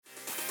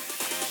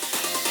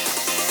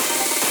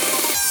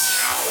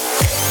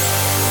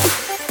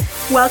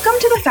Welcome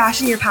to the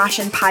Fashion Your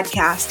Passion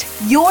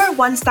podcast, your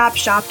one-stop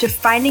shop to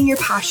finding your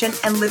passion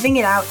and living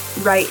it out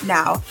right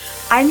now.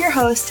 I'm your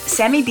host,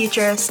 Sammy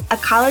Beatrice, a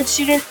college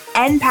student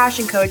and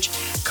passion coach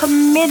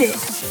committed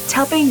to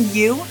helping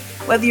you,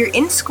 whether you're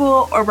in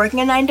school or working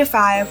a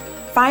 9-to-5,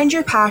 find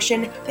your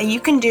passion that you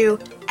can do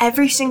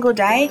every single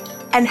day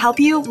and help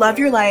you love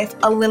your life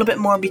a little bit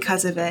more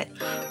because of it.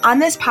 On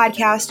this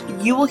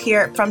podcast, you will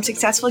hear from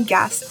successful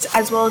guests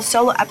as well as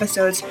solo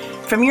episodes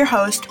from your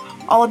host,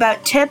 all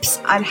about tips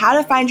on how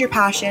to find your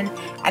passion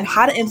and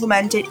how to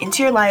implement it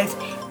into your life,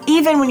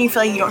 even when you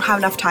feel like you don't have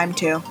enough time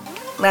to.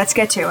 Let's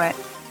get to it.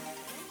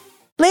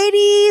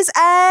 Ladies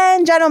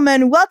and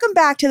gentlemen, welcome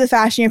back to the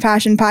Fashion Your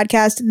Passion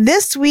podcast.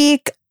 This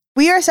week,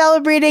 we are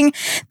celebrating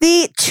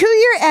the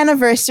 2-year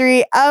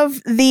anniversary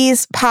of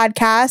these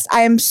podcasts.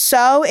 I am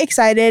so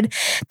excited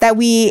that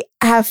we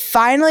have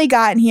finally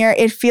gotten here.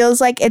 It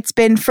feels like it's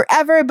been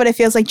forever, but it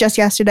feels like just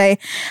yesterday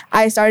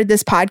I started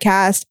this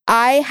podcast.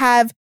 I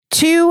have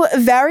two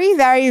very,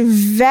 very,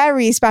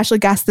 very special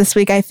guests this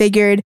week. I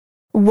figured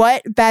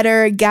what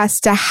better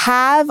guest to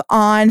have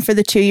on for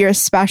the 2-year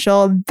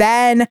special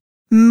than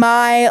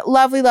my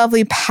lovely,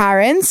 lovely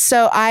parents.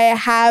 So I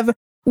have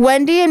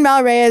Wendy and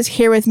Mel Reyes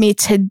here with me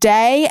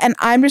today, and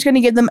I'm just going to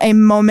give them a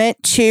moment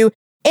to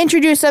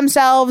introduce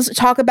themselves,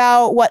 talk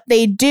about what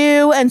they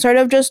do, and sort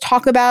of just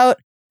talk about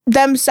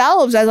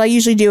themselves as I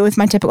usually do with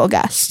my typical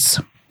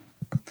guests.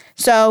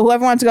 So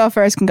whoever wants to go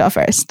first can go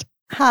first.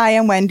 Hi,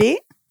 I'm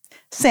Wendy,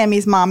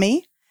 Sammy's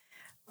mommy.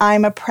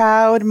 I'm a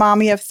proud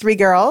mommy of 3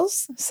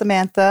 girls,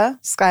 Samantha,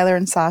 Skylar,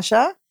 and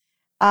Sasha.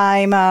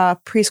 I'm a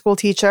preschool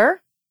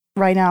teacher.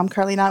 Right now, I'm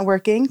currently not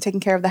working, taking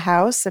care of the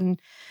house and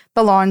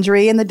the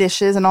laundry and the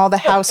dishes and all the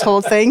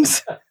household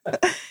things.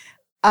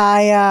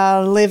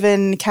 I live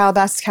in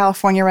Calabasas,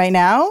 California right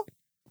now,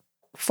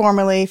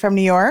 formerly from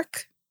New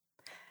York.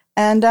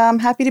 And I'm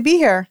happy to be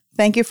here.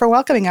 Thank you for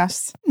welcoming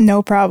us.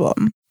 No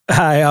problem.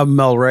 Hi, I'm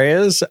Mel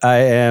Reyes. I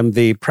am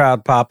the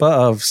proud papa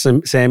of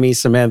Sammy,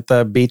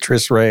 Samantha,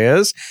 Beatrice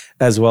Reyes,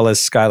 as well as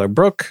Skylar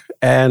Brooke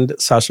and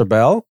Sasha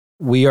Bell.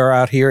 We are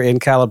out here in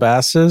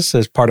Calabasas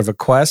as part of a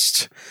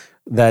quest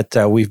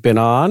that we've been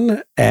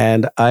on.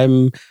 And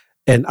I'm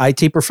an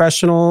IT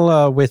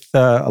professional with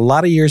a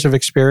lot of years of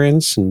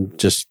experience and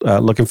just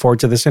looking forward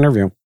to this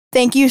interview.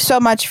 Thank you so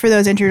much for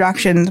those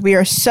introductions. We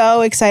are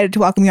so excited to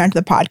welcome you onto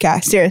the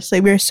podcast. Seriously,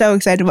 we are so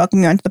excited to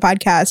welcome you onto the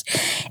podcast.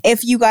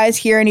 If you guys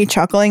hear any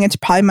chuckling, it's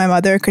probably my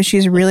mother because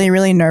she's really,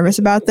 really nervous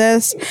about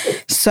this.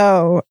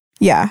 So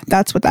yeah,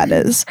 that's what that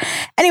is.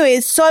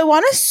 Anyways, so I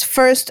want to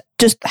first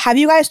just have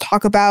you guys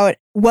talk about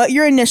what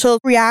your initial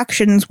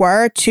reactions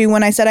were to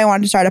when I said I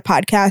wanted to start a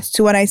podcast,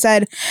 to when I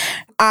said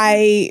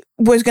I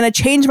was going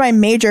to change my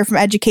major from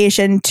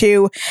education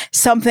to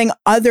something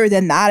other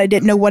than that. I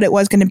didn't know what it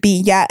was going to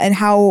be yet. And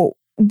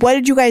what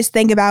did you guys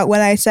think about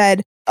when I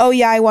said, oh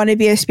yeah, I want to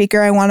be a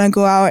speaker. I want to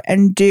go out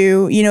and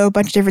do, a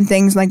bunch of different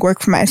things, like work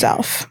for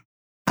myself.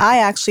 I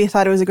actually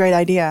thought it was a great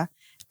idea.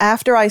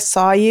 After I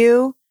saw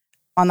you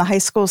on the high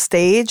school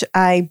stage,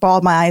 I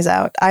bawled my eyes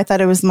out. I thought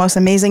it was the most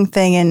amazing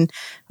thing in,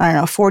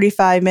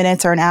 45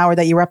 minutes or an hour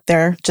that you were up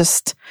there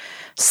just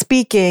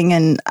speaking.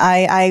 And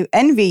I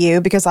envy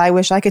you because I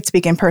wish I could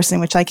speak in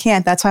person, which I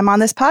can't. That's why I'm on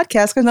this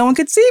podcast, because no one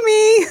could see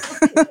me.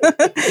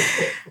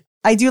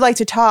 I do like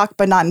to talk,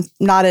 but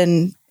not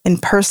in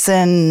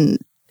person,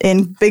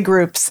 in big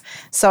groups.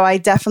 So I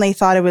definitely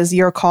thought it was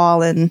your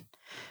call, and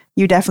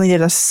you definitely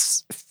did a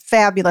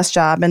fabulous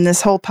job. And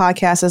this whole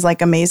podcast is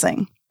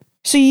amazing.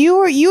 So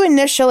you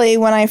initially,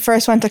 when I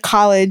first went to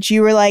college,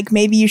 you were like,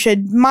 maybe you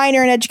should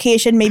minor in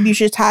education, maybe you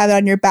should just have it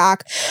on your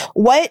back.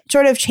 What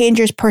sort of changed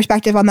your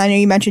perspective on that? I know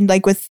you mentioned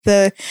with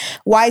the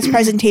WISE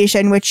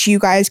presentation, which you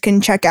guys can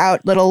check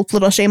out, little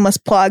shameless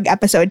plug,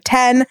 episode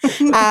 10.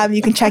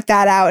 You can check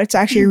that out. It's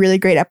actually a really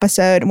great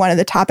episode, one of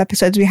the top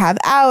episodes we have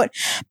out.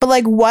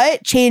 But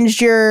what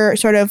changed your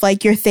sort of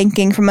your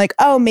thinking from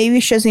oh, maybe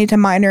she doesn't need to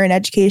minor in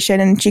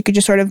education and she could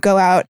just sort of go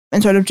out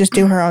and sort of just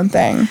do her own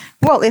thing?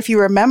 Well, if you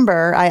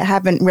remember, I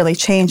haven't really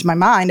changed my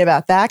mind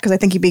about that because I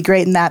think you'd be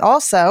great in that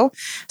also.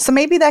 So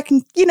maybe that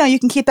can, you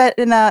can keep that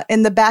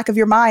in the back of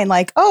your mind,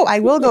 oh, I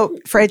will go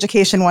for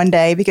education one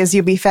day because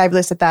you'll be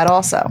fabulous at that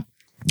also.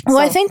 Well,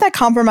 I think that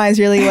compromise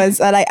really was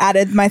that I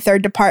added my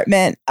third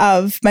department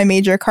of my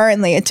major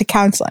currently into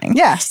counseling.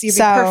 Yes, you'd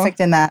be perfect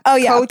in that. Oh,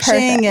 yeah,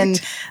 coaching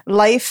and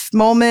life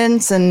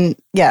moments, and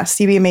yes,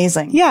 you'd be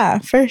amazing. Yeah,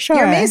 for sure.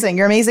 You're amazing.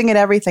 You're amazing at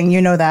everything. You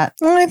know that.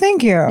 Well,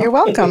 thank you. You're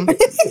welcome.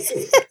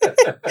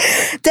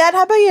 Dad,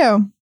 how about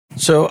you?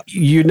 So,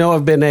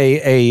 I've been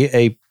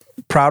a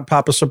proud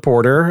papa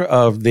supporter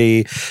of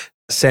the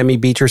Sammy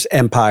Beatrice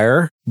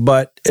empire,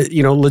 but,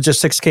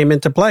 logistics came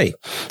into play,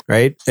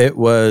 right? It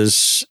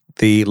was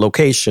the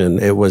location,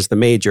 it was the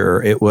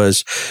major, it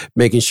was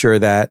making sure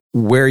that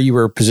where you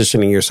were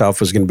positioning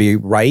yourself was going to be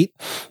right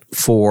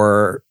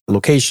for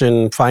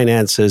location,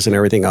 finances, and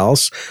everything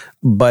else.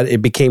 But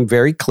it became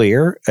very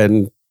clear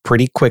and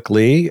pretty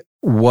quickly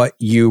what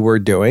you were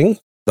doing.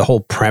 The whole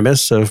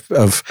premise of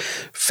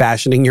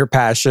fashioning your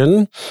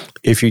passion,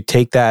 if you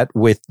take that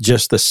with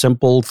just the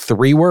simple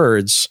 3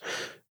 words,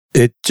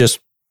 it just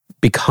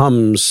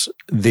becomes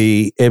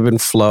the ebb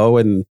and flow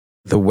and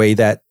the way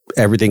that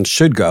everything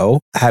should go.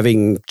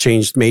 Having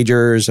changed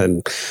majors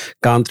and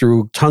gone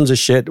through tons of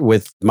shit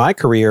with my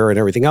career and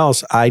everything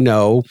else, I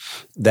know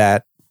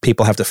that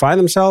people have to find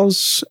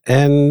themselves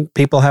and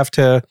people have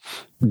to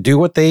do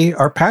what they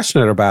are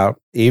passionate about,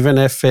 even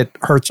if it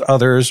hurts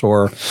others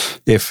or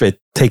if it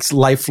takes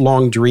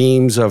lifelong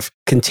dreams of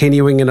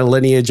continuing in a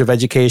lineage of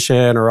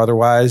education or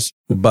otherwise.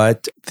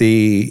 But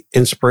the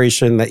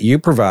inspiration that you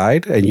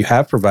provide and you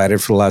have provided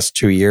for the last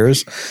 2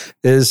 years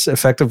is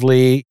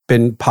effectively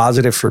been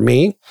positive for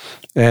me.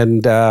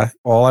 And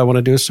all I want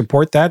to do is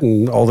support that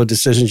and all the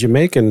decisions you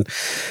make and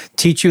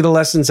teach you the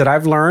lessons that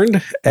I've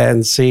learned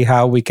and see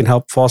how we can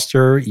help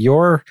foster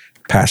your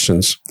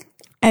passions.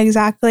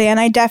 Exactly. And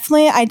I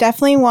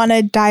definitely want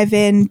to dive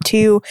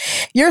into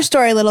your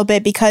story a little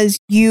bit because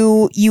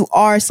you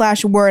are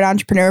 / were an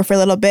entrepreneur for a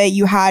little bit.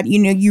 You had,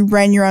 you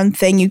ran your own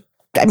thing.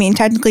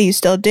 Technically you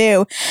still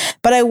do,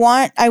 but I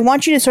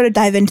want you to sort of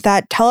dive into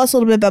that. Tell us a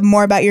little bit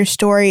more about your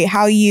story,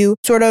 how you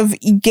sort of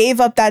gave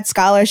up that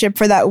scholarship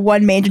for that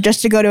one major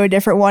just to go to a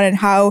different one and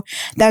how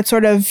that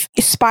sort of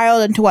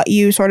spiraled into what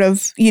you sort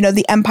of,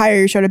 the empire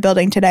you're sort of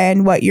building today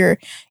and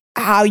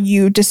how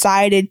you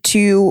decided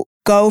to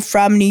go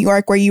from New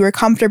York where you were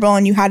comfortable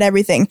and you had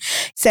everything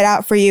set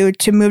out for you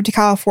to move to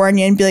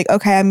California and be like,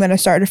 okay, I'm going to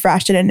start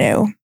afresh and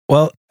anew.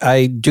 Well,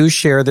 I do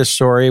share this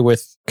story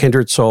with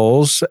kindred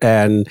souls.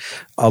 And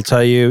I'll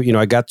tell you,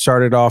 I got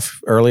started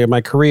off early in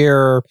my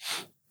career.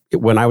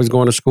 When I was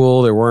going to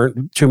school, there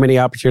weren't too many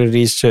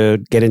opportunities to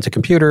get into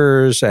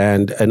computers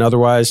and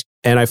otherwise.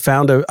 And I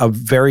found a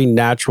very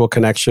natural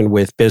connection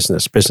with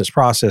business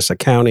process,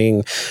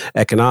 accounting,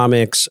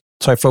 economics.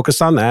 So I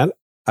focused on that.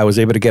 I was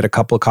able to get a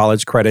couple of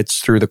college credits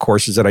through the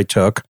courses that I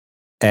took.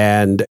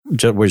 And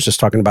we were just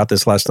talking about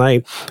this last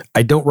night.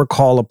 I don't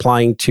recall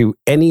applying to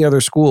any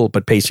other school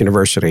but Pace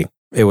University.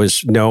 It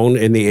was known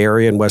in the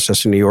area in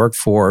Westchester, New York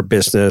for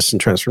business and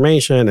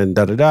transformation and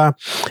da-da-da.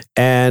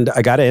 And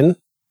I got in.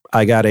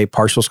 I got a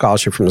partial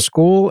scholarship from the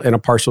school and a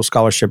partial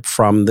scholarship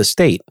from the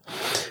state.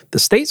 The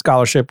state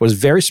scholarship was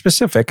very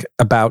specific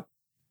about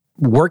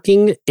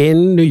working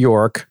in New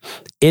York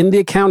in the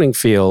accounting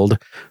field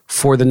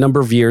for the number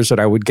of years that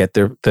I would get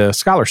the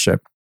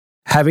scholarship.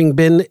 Having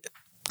been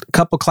a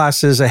couple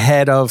classes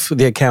ahead of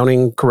the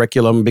accounting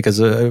curriculum because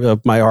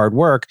of my hard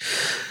work,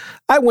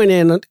 I went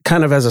in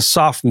kind of as a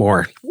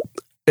sophomore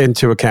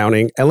into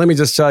accounting. And let me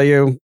just tell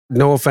you,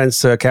 no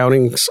offense to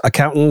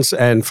accountants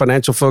and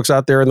financial folks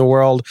out there in the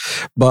world,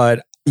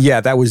 but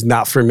yeah, that was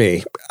not for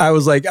me. I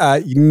was like,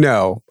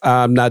 no,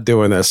 I'm not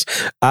doing this.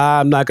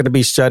 I'm not going to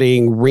be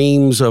studying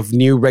reams of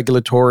new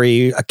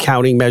regulatory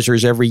accounting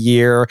measures every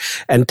year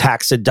and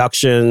tax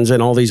deductions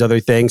and all these other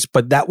things.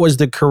 But that was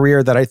the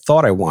career that I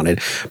thought I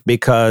wanted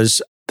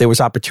because there was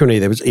opportunity.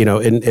 There was, in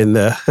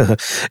the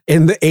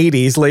in the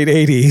 80s, late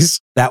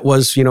 80s, that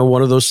was,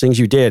 one of those things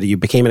you did. You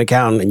became an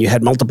accountant and you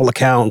had multiple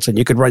accounts and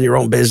you could run your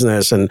own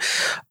business. And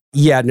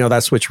yeah, no,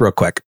 that switched real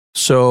quick.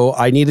 So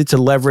I needed to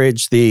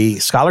leverage the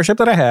scholarship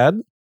that I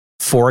had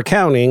for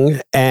accounting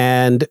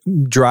and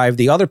drive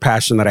the other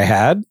passion that I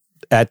had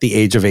at the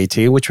age of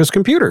 18, which was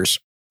computers.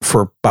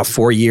 For about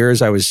 4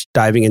 years, I was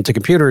diving into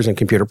computers and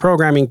computer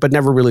programming, but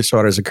never really saw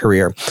it as a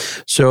career.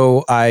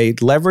 So I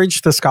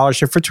leveraged the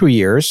scholarship for 2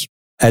 years.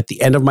 At the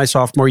end of my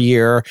sophomore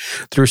year,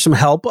 through some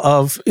help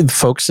of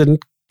folks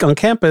on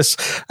campus,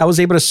 I was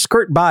able to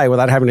skirt by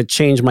without having to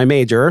change my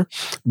major.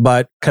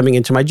 But coming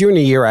into my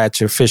junior year, I had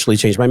to officially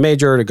change my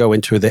major to go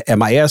into the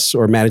MIS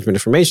or Management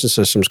Information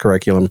Systems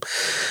curriculum.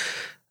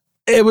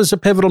 It was a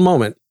pivotal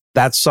moment.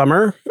 That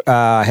summer,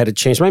 I had to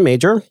change my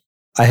major.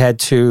 I had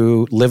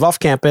to live off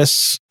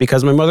campus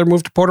because my mother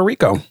moved to Puerto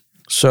Rico.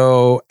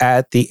 So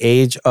at the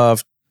age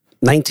of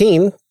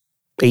 18,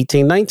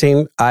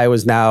 19, I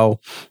was now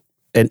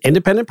an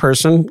independent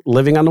person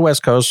living on the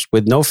West Coast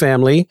with no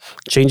family,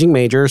 changing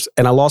majors,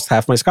 and I lost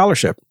half my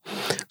scholarship.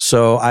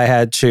 So I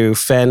had to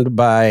fend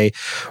by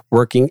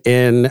working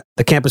in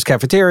the campus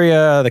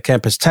cafeteria, the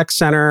campus tech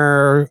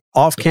center,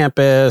 off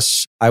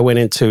campus. I went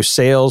into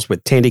sales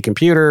with Tandy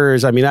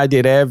Computers. I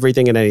did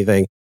everything and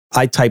anything.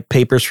 I typed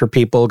papers for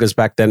people because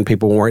back then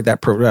people weren't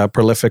that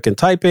prolific in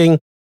typing.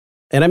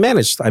 And I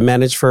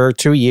managed for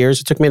 2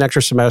 years. It took me an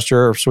extra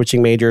semester of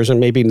switching majors and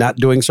maybe not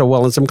doing so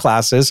well in some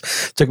classes.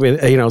 It took me,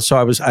 so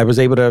I was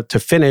able to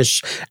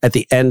finish at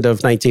the end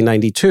of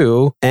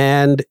 1992.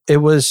 And it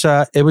was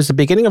the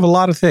beginning of a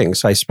lot of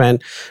things. I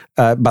spent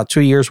about 2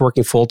 years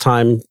working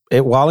full-time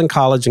while in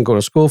college and going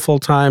to school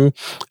full-time,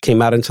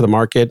 came out into the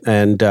market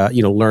and,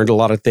 learned a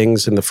lot of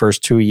things in the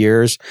first 2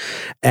 years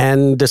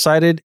and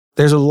decided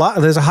there's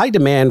a high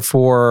demand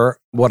for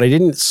what I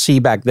didn't see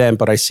back then,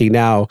 but I see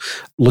now,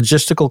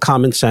 logistical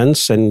common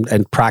sense and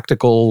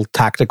practical,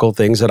 tactical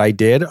things that I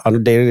did on a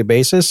day-to-day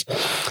basis.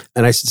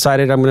 And I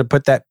decided I'm going to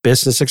put that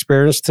business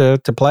experience to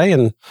play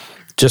and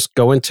just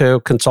go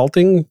into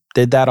consulting.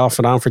 Did that off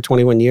and on for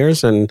 21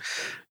 years and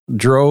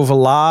drove a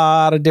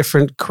lot of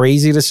different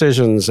crazy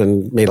decisions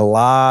and made a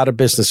lot of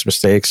business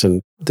mistakes,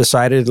 and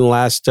decided in the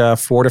last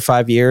 4 to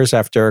 5 years,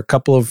 after a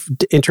couple of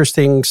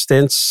interesting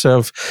stints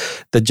of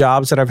the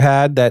jobs that I've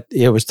had, that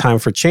it was time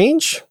for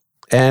change.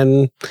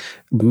 And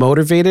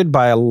motivated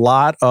by a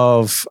lot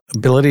of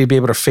ability to be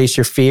able to face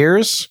your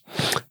fears,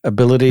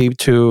 ability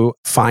to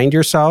find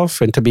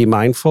yourself and to be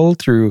mindful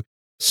through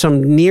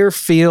some near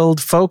field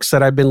folks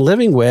that I've been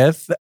living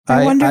with.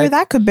 I wonder who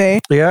that could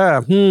be.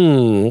 Yeah.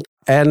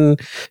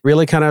 And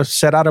really kind of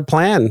set out a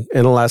plan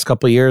in the last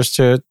couple of years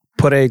to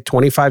put a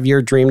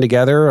 25-year dream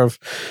together of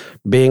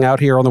being out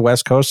here on the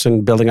West Coast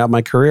and building out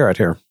my career out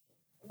here.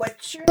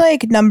 What's your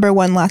number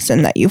one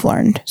lesson that you've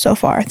learned so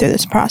far through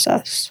this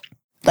process?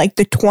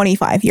 The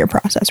 25-year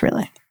process,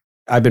 really.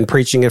 I've been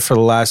preaching it for the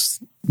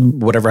last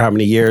how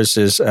many years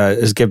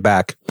is give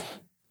back.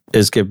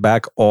 Is give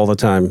back all the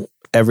time,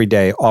 every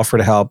day. Offer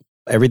to help.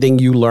 Everything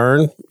you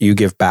learn, you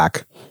give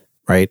back,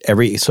 right?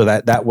 So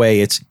that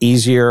way it's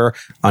easier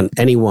on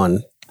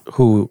anyone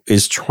who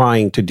is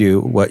trying to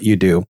do what you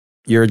do.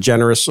 You're a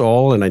generous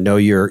soul, and I know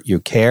you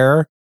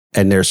care.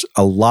 And there's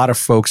a lot of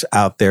folks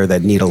out there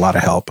that need a lot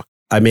of help.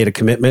 I made a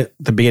commitment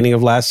at the beginning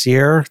of last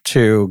year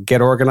to get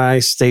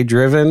organized, stay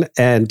driven,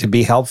 and to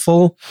be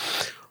helpful.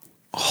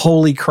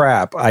 Holy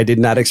crap. I did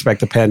not expect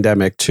the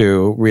pandemic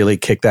to really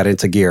kick that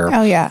into gear.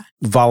 Oh, yeah.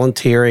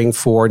 Volunteering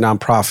for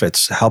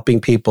nonprofits,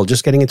 helping people,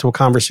 just getting into a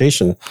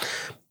conversation.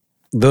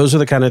 Those are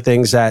the kind of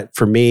things that,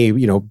 for me,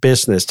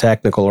 business,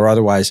 technical or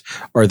otherwise,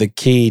 are the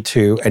key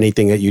to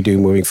anything that you do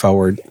moving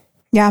forward.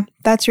 Yeah,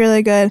 that's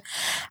really good.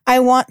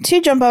 I want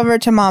to jump over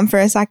to Mom for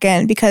a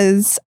second,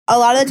 because a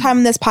lot of the time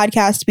in this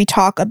podcast, we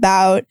talk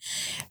about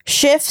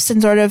shifts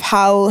and sort of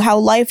how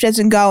life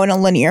doesn't go in a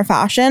linear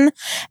fashion.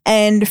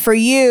 And for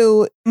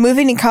you,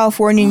 moving to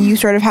California, you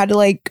sort of had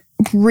to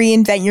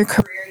reinvent your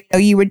career.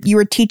 You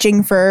were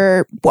teaching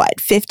for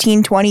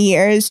 15, 20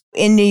 years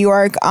in New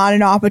York, on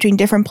and off between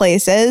different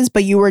places,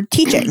 but you were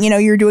teaching,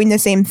 you're doing the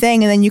same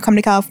thing. And then you come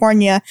to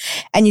California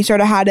and you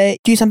sort of had to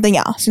do something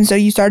else. And so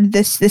you started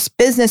this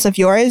business of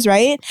yours,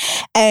 right?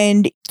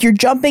 And you're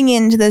jumping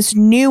into this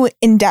new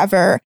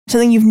endeavor,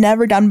 something you've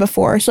never done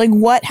before. So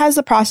what has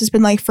the process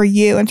been like for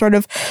you, and sort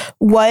of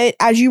what,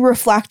 as you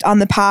reflect on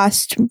the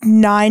past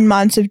 9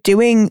 months of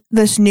doing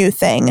this new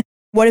thing,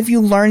 what have you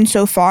learned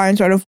so far, and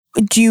sort of,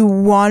 do you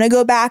want to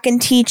go back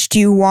and teach? Do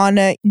you want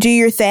to do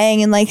your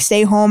thing and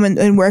stay home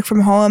and work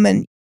from home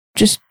and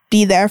just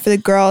be there for the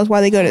girls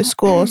while they go to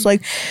school? So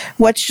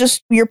what's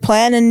just your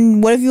plan,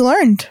 and what have you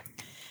learned?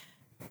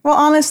 Well,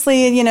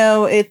 honestly,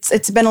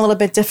 it's been a little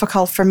bit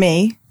difficult for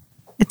me.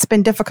 It's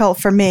been difficult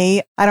for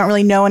me. I don't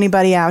really know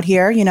anybody out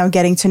here,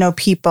 getting to know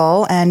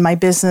people, and my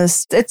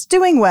business, it's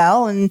doing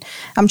well, and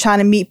I'm trying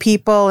to meet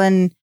people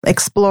and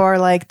explore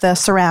the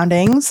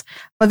surroundings.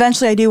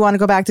 Eventually, I do want to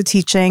go back to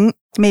teaching,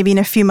 maybe in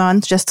a few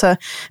months, just to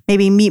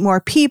maybe meet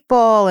more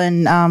people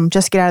and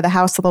just get out of the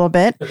house a little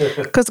bit.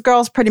 Because the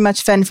girls pretty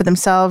much fend for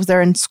themselves.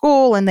 They're in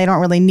school and they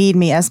don't really need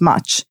me as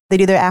much. They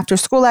do their after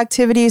school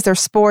activities, their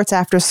sports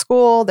after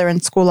school. They're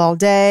in school all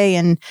day,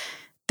 and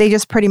they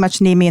just pretty much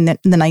need me in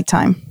the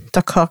nighttime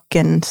to cook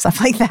and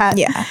stuff like that.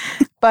 Yeah.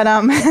 But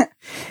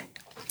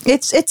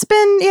it's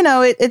been,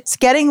 it's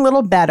getting a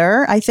little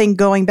better. I think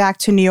going back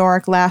to New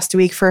York last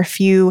week for a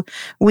few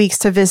weeks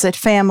to visit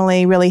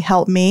family really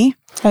helped me.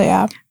 Oh,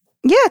 yeah.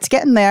 Yeah, it's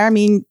getting there. I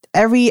mean,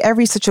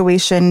 every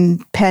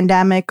situation,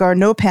 pandemic or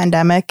no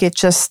pandemic, you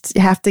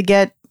have to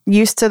get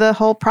used to the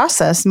whole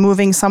process,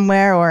 moving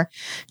somewhere or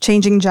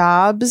changing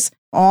jobs,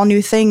 all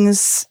new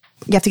things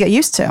you have to get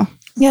used to.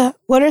 Yeah.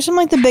 What are some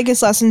the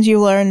biggest lessons you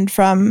learned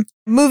from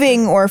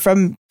moving, or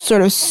from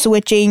sort of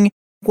switching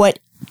what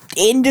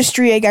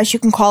industry, I guess you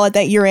can call it,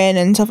 that you're in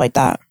and stuff like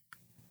that?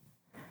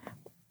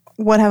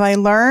 What have I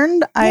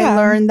learned? Yeah. I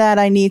learned that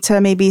I need to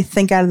maybe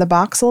think out of the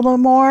box a little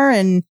more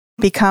and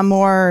become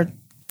more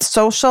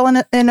social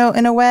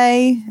in a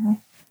way,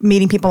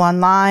 meeting people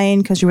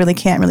online, because you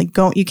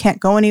can't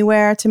go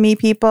anywhere to meet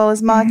people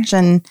as much. Mm-hmm.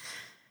 And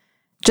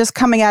just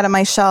coming out of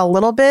my shell a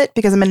little bit,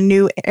 because I'm in a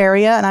new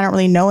area and I don't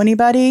really know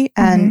anybody.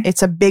 And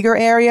it's a bigger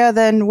area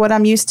than what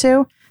I'm used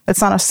to. It's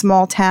not a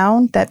small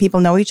town that people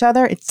know each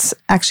other. It's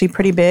actually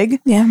pretty big.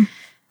 Yeah.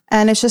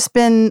 And it's just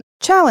been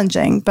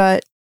challenging.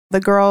 But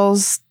the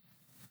girls,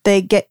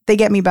 they get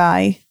me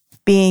by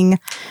being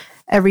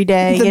every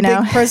day, the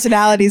big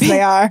personalities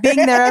they are. Being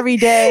there every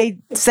day,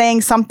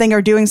 saying something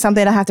or doing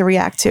something I have to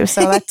react to.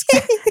 So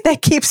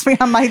that keeps me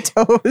on my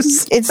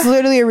toes. It's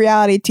literally a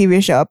reality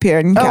TV show up here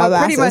in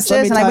Calabasas. It pretty much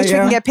is, and I wish we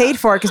could get paid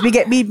for it, because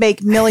we'd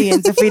make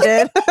millions if we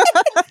did.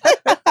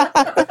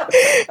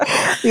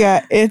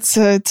 Yeah, it's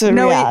a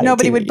reality.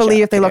 Nobody TV would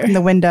believe if they looked in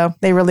the window.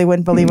 They really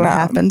wouldn't believe what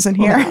happens in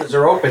here. Windows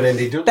are open and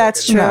they do.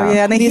 That's true. No.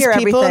 Yeah, and they These hear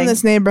people everything. In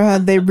this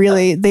neighborhood, they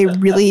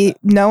really,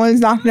 no one's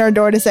knocking our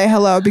door to say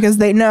hello, because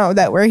they know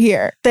that we're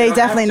here. They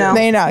definitely know.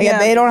 They know. Yeah,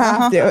 they don't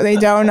have to. They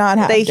do not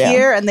have to. They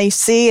hear and they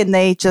see, and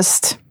they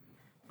just.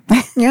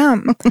 Yeah.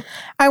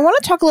 I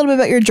want to talk a little bit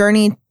about your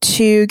journey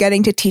to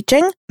getting to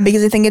teaching,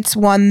 because I think it's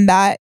one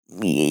that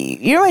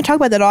you don't really talk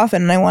about that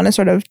often, and I want to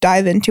sort of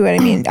dive into it. I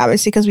mean,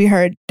 obviously, because we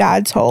heard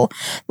Dad's whole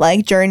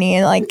like journey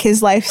and like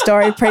his life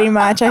story pretty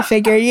much. I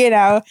figured,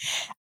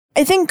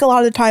 I think a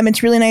lot of the time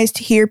it's really nice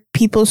to hear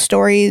people's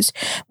stories,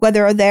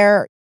 whether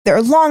they're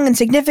long and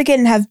significant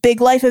and have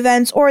big life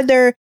events, or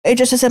it's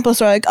just a simple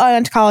story like, oh, I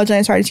went to college and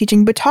I started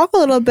teaching. But talk a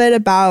little bit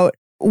about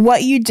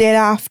what you did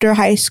after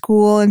high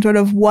school and sort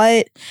of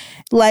what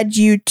led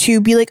you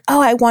to be like,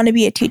 oh, I want to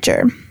be a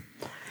teacher.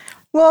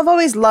 Well, I've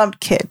always loved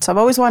kids. I've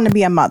always wanted to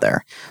be a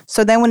mother.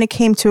 So then when it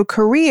came to a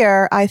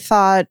career, I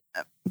thought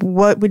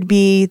what would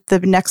be the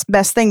next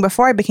best thing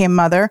before I became a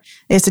mother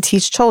is to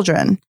teach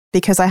children,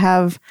 because I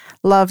have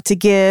love to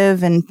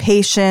give and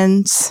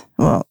patience.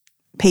 Well,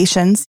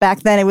 patience.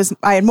 Back then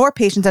I had more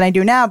patience than I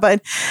do now,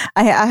 but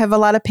I have a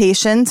lot of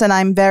patience, and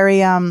I'm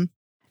very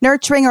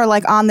nurturing, or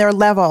like on their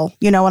level,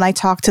 when I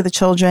talk to the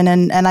children.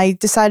 And I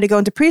decided to go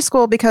into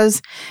preschool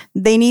because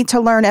they need to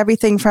learn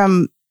everything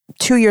from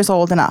 2 years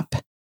old and up.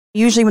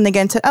 Usually when they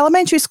get into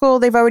elementary school,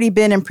 they've already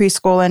been in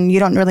preschool and you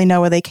don't really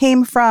know where they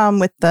came from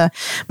with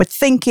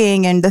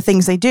thinking and the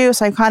things they do.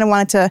 So I kind of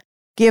wanted to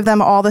give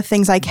them all the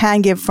things I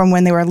can give from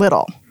when they were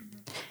little.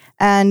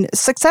 And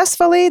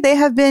successfully, they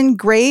have been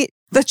great.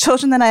 The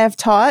children that I have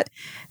taught,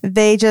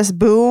 they just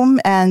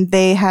boom, and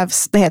they had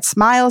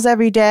smiles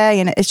every day,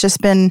 and it's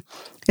been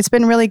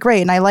really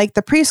great. And I like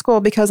the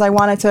preschool because I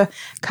wanted to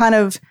kind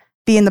of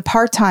be in the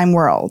part-time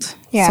world.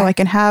 Yeah. So I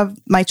can have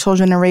my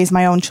children and raise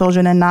my own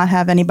children and not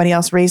have anybody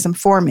else raise them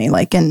for me,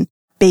 like in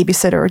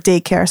babysitter or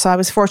daycare. So I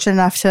was fortunate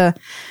enough to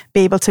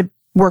be able to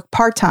work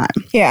part-time.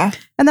 Yeah.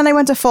 And then I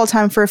went to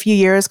full-time for a few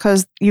years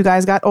because you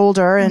guys got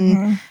older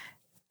and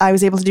I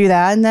was able to do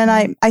that. And then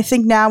I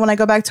think now when I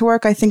go back to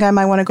work, I think I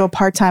might want to go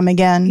part-time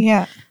again.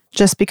 Yeah.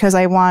 Just because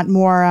I want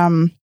more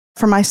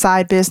for my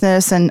side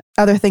business and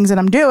other things that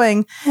I'm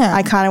doing. Yeah.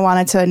 I kind of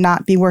wanted to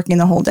not be working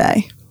the whole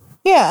day.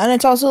 Yeah, and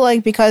it's also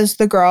like because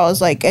the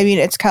girls, like, I mean,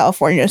 it's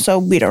California, so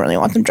we don't really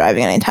want them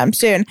driving anytime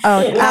soon.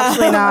 Oh,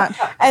 absolutely not.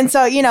 And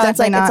so, it's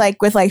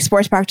like with like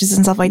sports practice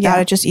and stuff like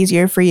that, it's just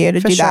easier for you to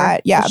do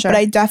that. Yeah, but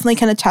I definitely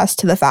can attest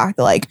to the fact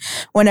that like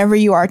whenever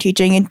you are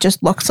teaching, it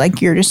just looks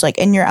like you're just like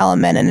in your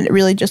element, and it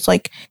really just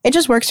like it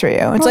just works for you.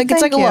 It's like a look.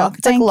 It's like a look,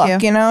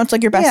 it's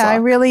like your best look. I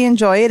really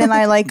enjoy it, and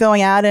I like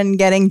going out and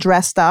getting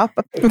dressed up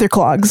with your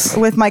clogs,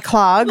 with my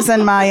clogs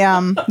and my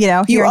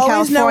here you in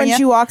always California. know when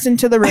she walks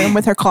into the room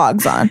with her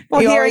clogs on. Well,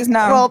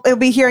 it'll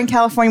be here in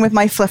California with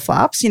my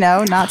flip-flops,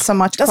 not so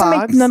much doesn't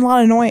clogs. Make a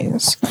lot of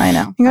noise. I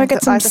know. You gotta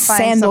get some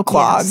sandal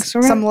clogs.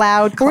 Yes, some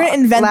loud clogs. We're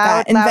gonna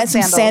invent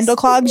some sandal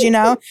clogs, and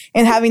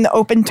having the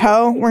open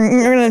toe. We're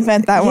gonna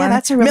invent that one. Yeah,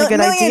 that's a really good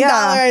idea.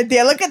 $1 million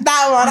idea. Look at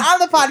that one on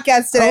the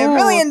podcast today. $1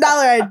 million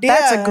idea.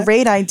 That's a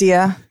great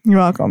idea. You're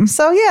welcome.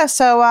 So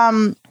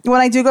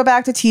when I do go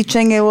back to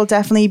teaching, it will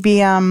definitely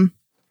be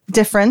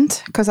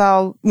different because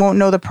won't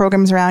know the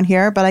programs around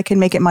here, but I can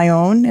make it my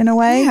own in a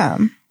way. Yeah.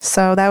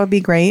 So that would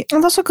be great.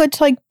 It's also good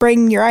to like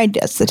bring your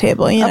ideas to the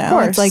table, Of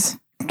course. It's like,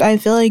 I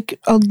feel like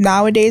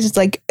nowadays it's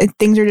like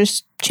things are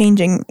just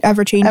changing,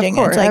 ever changing. Of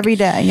course, it's like, every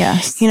day,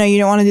 yes. You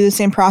don't want to do the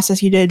same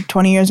process you did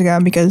 20 years ago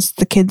because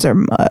the kids are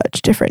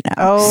much different now.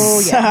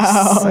 Oh,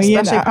 yes. So,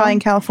 especially probably in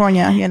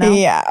California,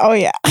 Yeah. Oh,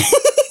 yeah.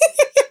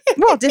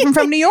 Well, different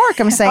from New York,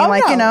 I'm saying.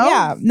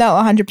 Yeah. No,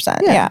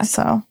 100%. Yeah.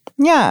 So,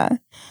 yeah.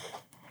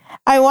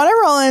 I want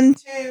to roll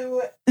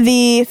into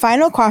the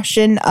final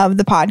question of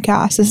the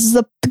podcast. This is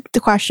the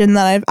question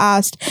that I've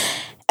asked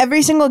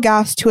every single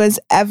guest who has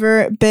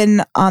ever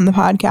been on the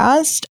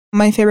podcast.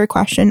 My favorite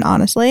question,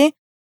 honestly.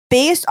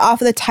 Based off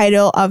of the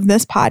title of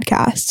this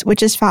podcast,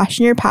 which is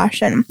Fashion Your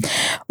Passion,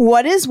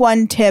 what is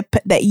one tip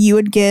that you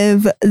would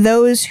give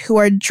those who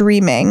are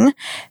dreaming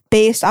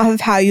based off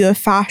of how you have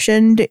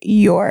fashioned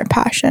your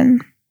passion?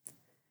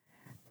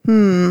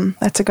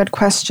 That's a good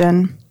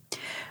question.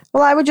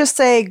 Well, I would just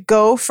say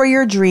go for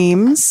your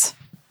dreams,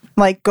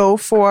 like go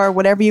for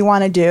whatever you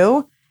want to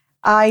do.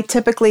 I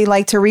typically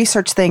like to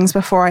research things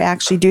before I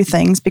actually do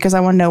things because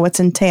I want to know what's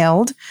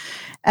entailed.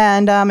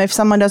 And if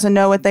someone doesn't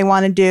know what they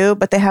want to do,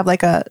 but they have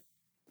like a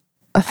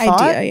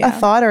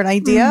thought or an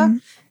idea,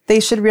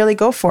 they should really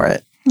go for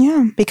it.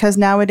 Yeah. Because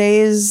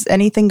nowadays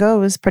anything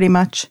goes pretty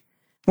much.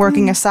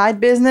 Working a side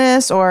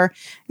business or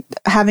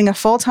having a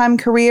full-time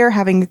career,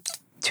 having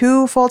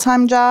 2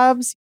 full-time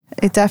jobs,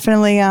 it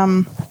definitely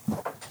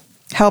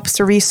helps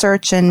to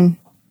research and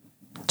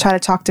try to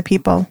talk to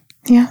people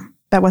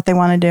about what they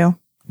want to do.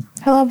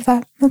 I love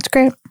that. That's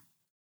great.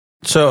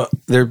 So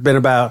there have been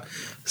about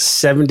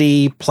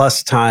 70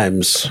 plus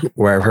times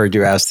where I've heard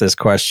you ask this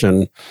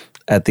question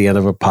at the end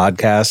of a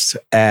podcast,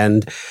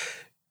 and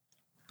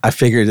I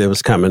figured it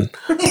was coming.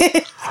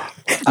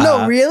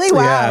 No, really?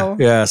 Wow.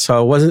 Yeah. So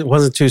I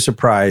wasn't too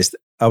surprised.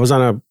 I was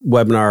on a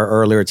webinar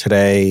earlier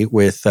today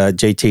with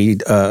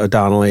JT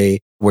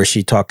O'Donnelly where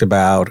she talked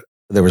about,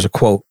 there was a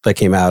quote that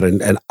came out,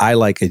 and I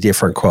like a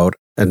different quote.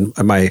 And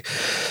my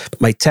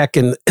tech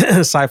and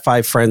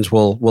sci-fi friends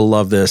will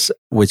love this,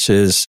 which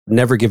is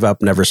never give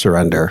up, never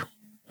surrender.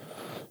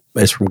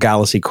 It's from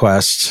Galaxy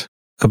Quest.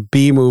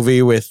 B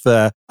movie with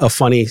a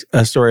funny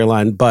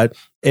storyline, but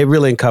it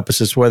really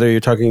encompasses, whether you're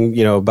talking,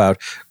 about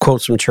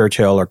quotes from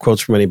Churchill or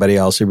quotes from anybody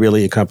else, it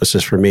really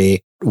encompasses for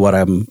me what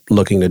I'm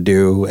looking to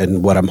do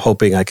and what I'm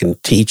hoping I can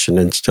teach and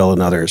instill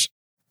in others.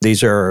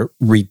 These are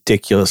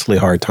ridiculously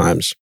hard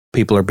times.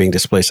 People are being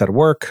displaced out of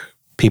work.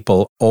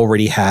 People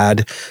already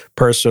had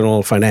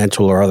personal,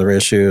 financial, or other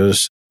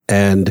issues,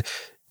 and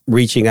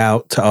reaching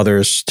out to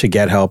others to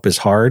get help is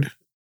hard.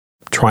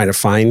 Trying to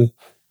find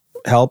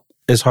help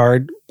is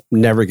hard.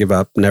 Never give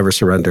up, never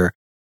surrender.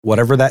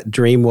 Whatever that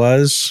dream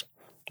was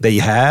that you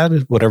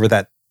had, whatever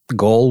that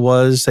goal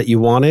was that you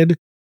wanted,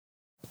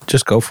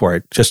 just go for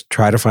it. Just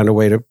try to find a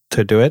way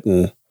to do it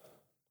and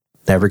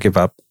never give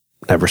up,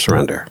 never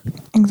surrender.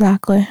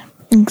 Exactly.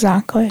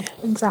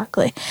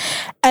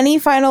 Any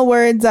final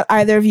words that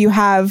either of you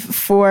have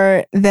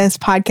for this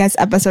podcast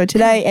episode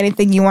today?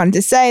 Anything you wanted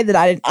to say that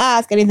I didn't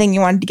ask? Anything you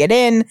wanted to get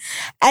in?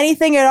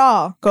 Anything at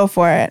all? Go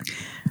for it.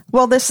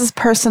 Well, this is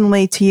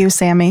personally to you,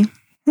 Sammy.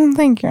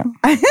 Thank you.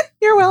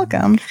 You're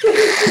welcome.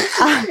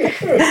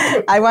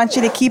 I want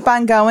you to keep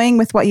on going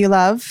with what you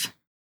love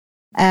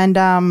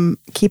and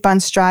keep on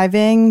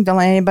striving. Don't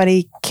let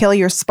anybody kill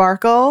your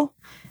sparkle,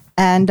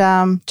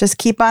 and just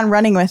keep on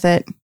running with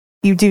it.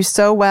 You do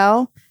so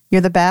well.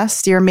 You're the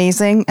best. You're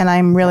amazing. And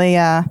I'm really,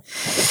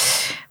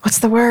 what's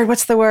the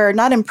word?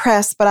 Not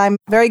impressed, but I'm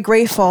very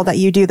grateful that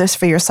you do this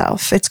for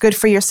yourself. It's good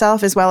for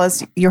yourself as well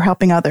as you're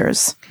helping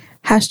others.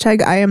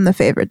 Hashtag I am the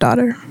favorite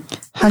daughter.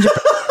 100%.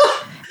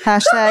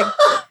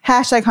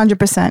 Hashtag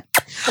 100%.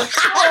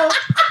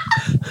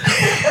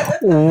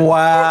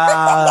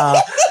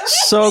 Wow.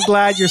 So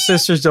glad your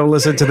sisters don't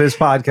listen to this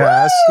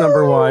podcast.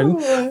 Number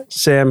one.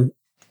 Sam,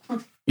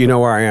 you know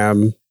where I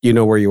am. You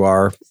know where you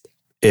are.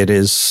 It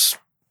is,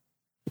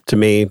 to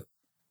me,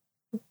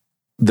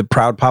 the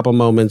proud papa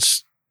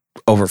moments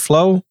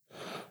overflow.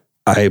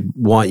 I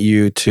want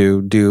you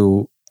to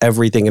do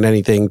everything and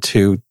anything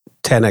to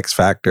 10x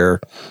factor.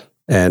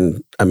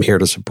 And I'm here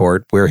to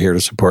support. We're here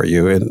to support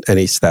you in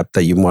any step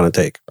that you want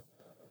to take.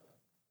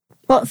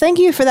 Well, thank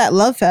you for that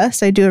love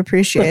fest. I do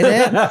appreciate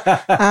it.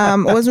 I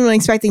wasn't really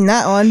expecting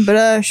that one,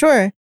 but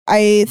sure.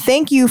 I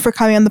thank you for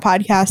coming on the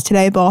podcast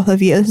today, both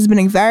of you. This has been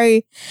a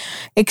very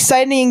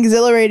exciting,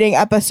 exhilarating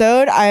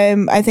episode.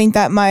 I think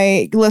that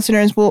my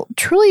listeners will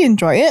truly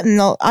enjoy it. And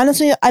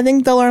honestly, I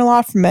think they'll learn a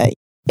lot from it.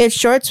 It's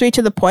short, sweet,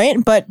 to the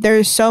point, but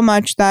there's so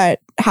much that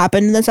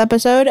happened in this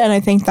episode. And I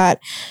think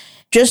that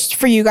just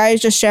for you guys,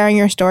 just sharing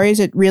your stories,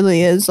 it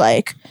really is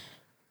like,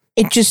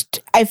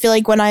 I feel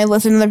like when I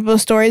listen to other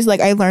people's stories, like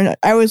I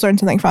always learn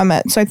something from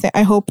it. So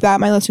I hope that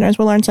my listeners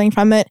will learn something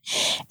from it.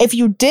 If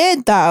you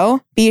did,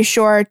 though, be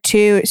sure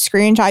to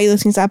screenshot you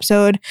listening to this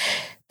episode,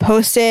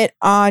 post it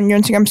on your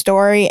Instagram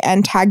story,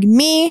 and tag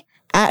me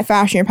at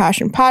Fashion Your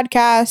Passion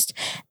Podcast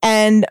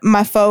and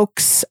my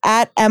folks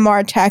at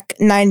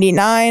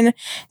MRTech99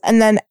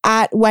 and then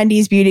at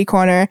Wendy's Beauty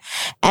Corner,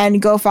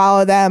 and go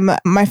follow them.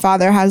 My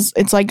father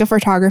it's like a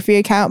photography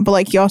account, but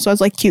like he also has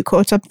like cute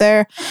quotes up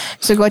there.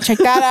 So go check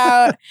that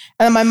out.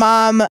 And then my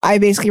mom, I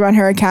basically run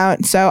her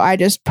account. So I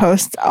just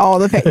post all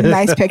the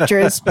nice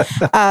pictures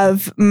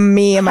of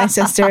me and my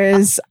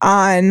sisters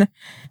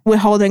with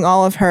holding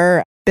all of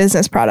her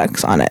business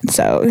products on it.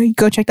 So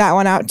go check that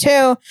one out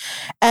too.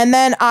 And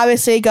then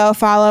obviously go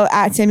follow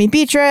at Sammy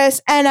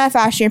Beatrice and at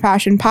Fashion Your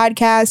Passion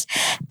Podcast.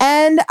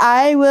 And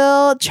I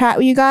will chat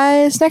with you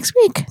guys next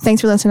week.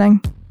 Thanks for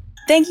listening.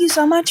 Thank you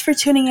so much for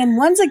tuning in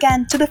once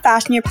again to the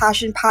Fashion Your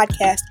Passion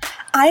podcast.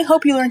 I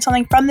hope you learned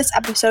something from this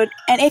episode,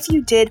 and if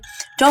you did,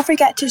 don't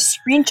forget to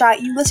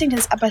screenshot you listening to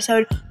this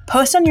episode,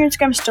 post on your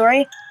Instagram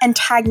story, and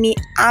tag me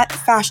at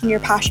Fashion Your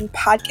Passion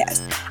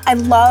podcast. I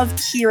love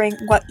hearing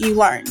what you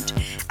learned.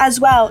 As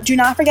well, do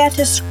not forget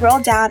to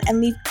scroll down and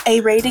leave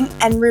a rating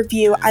and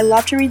review. I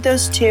love to read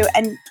those too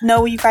and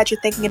know what you guys are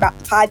thinking about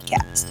the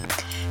podcast.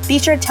 Be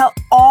sure to tell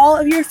all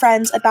of your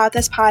friends about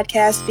this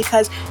podcast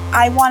because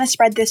I want to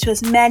spread this to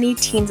as many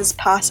teens as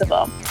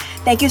possible.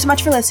 Thank you so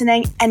much for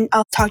listening, and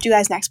I'll talk to you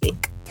guys next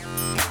week.